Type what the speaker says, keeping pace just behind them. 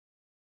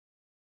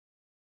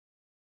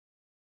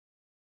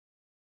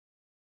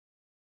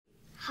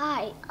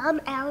Hi,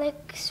 I'm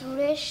Alex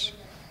Ruesch,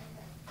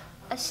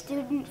 a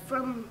student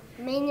from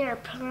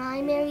Mesnier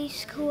Primary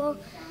School.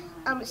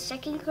 I'm a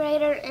second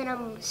grader and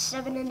I'm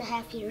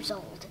 7.5 years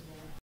old.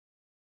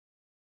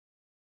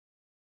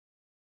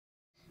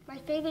 My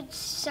favorite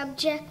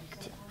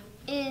subject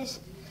is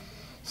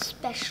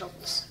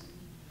specials.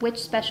 Which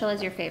special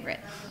is your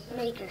favorite?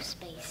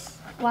 Makerspace.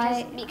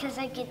 Why? Because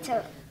I get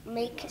to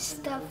make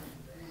stuff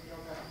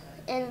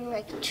and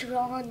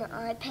draw on the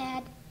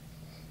iPad.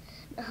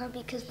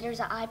 Because there's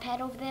an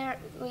iPad over there,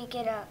 we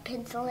get a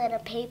pencil and a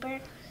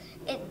paper.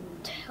 It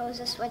tells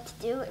us what to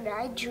do, and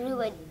I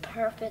drew a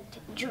perfect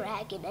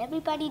dragon.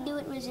 Everybody knew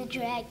it was a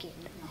dragon,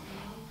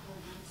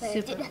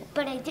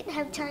 but I didn't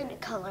have time to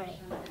color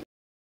it.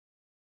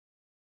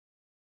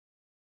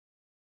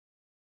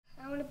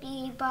 I want to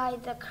be by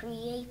the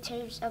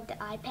creators of the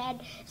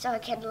iPad, so I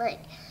can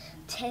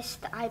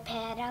test the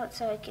iPad out,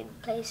 so I can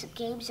play some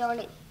games on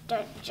it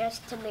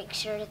just to make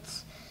sure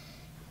it's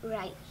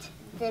right.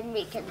 Then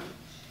we can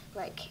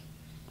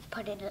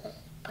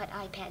put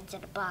iPads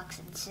in a box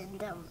and send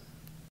them.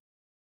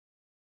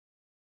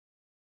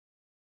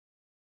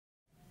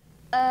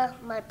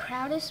 My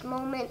proudest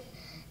moment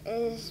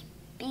is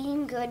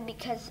being good,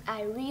 because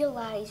I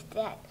realized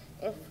that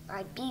if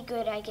I be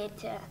good, I get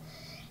to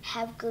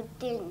have good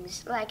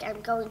things. Like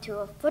I'm going to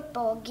a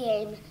football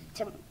game,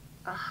 to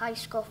a high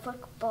school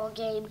football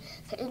game,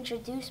 to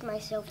introduce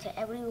myself to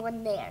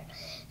everyone there.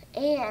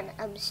 And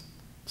I'm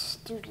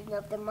student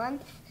of the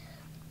month,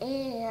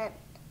 and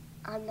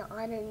I'm the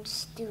honored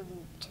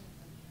student.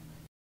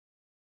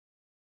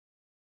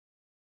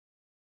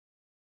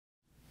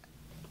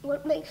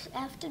 What makes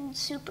Affton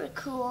super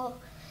cool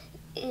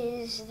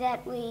is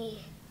that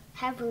we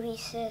have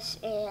recess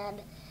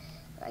and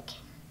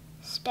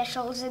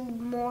specials in the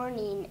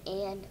morning,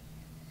 and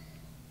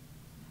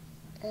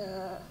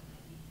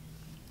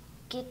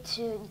get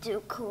to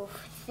do cool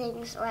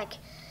things like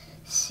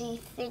see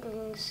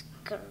things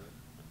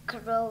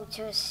grow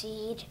to a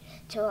seed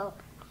to a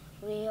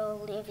real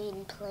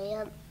living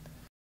plant.